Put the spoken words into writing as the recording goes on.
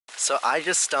So I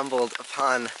just stumbled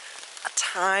upon a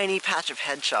tiny patch of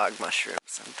hedgehog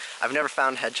mushrooms. And I've never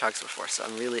found hedgehogs before, so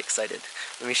I'm really excited.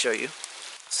 Let me show you.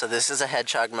 So this is a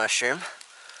hedgehog mushroom.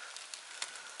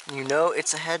 You know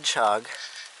it's a hedgehog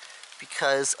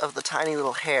because of the tiny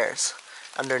little hairs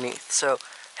underneath. So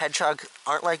hedgehogs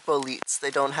aren't like boletes. They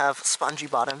don't have spongy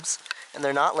bottoms, and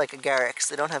they're not like agarics.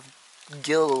 They don't have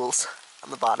gills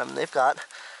on the bottom. They've got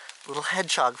little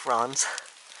hedgehog fronds,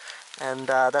 and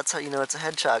that's how you know it's a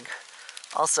hedgehog.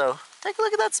 Also, take a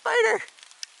look at that spider. Look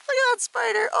at that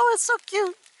spider. Oh, it's so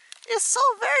cute. It's so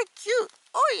very cute.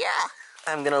 Oh yeah.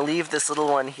 I'm gonna leave this little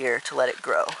one here to let it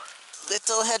grow.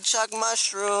 Little hedgehog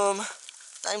mushroom.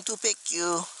 Time to pick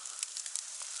you.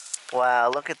 Wow,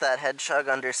 look at that hedgehog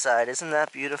underside. Isn't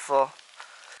that beautiful?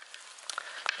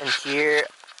 And here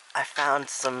I found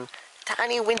some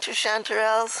tiny winter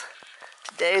chanterelles.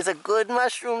 Today is a good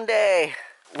mushroom day.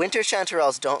 Winter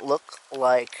chanterelles don't look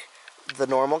like the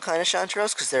normal kind of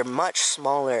chanterelles because they're much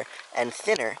smaller and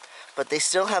thinner, but they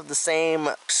still have the same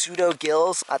pseudo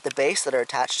gills at the base that are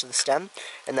attached to the stem,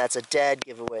 and that's a dead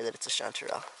giveaway that it's a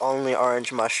chanterelle. Only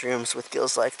orange mushrooms with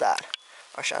gills like that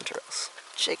are chanterelles.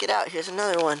 Check it out, here's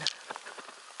another one.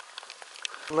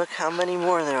 Look how many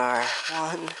more there are.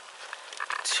 1,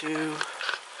 2,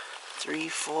 3,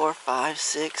 4, 5,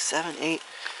 6, 7, 8.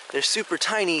 They're super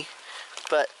tiny,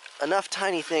 but enough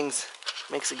tiny things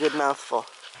makes a good mouthful.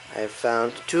 I've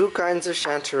found 2 kinds of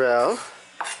chanterelle.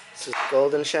 This is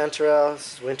golden chanterelle,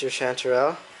 this is winter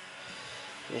chanterelle.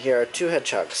 And here are 2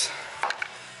 hedgehogs.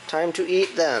 Time to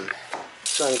eat them.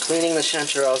 So I'm cleaning the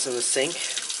chanterelles in the sink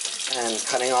and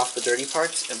cutting off the dirty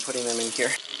parts and putting them in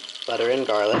here. Butter and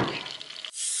garlic.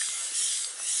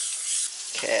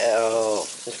 Kale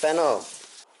and fennel.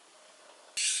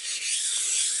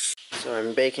 So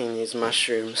I'm baking these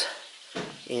mushrooms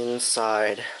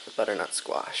inside the butternut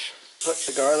squash. Put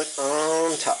the garlic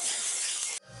on top.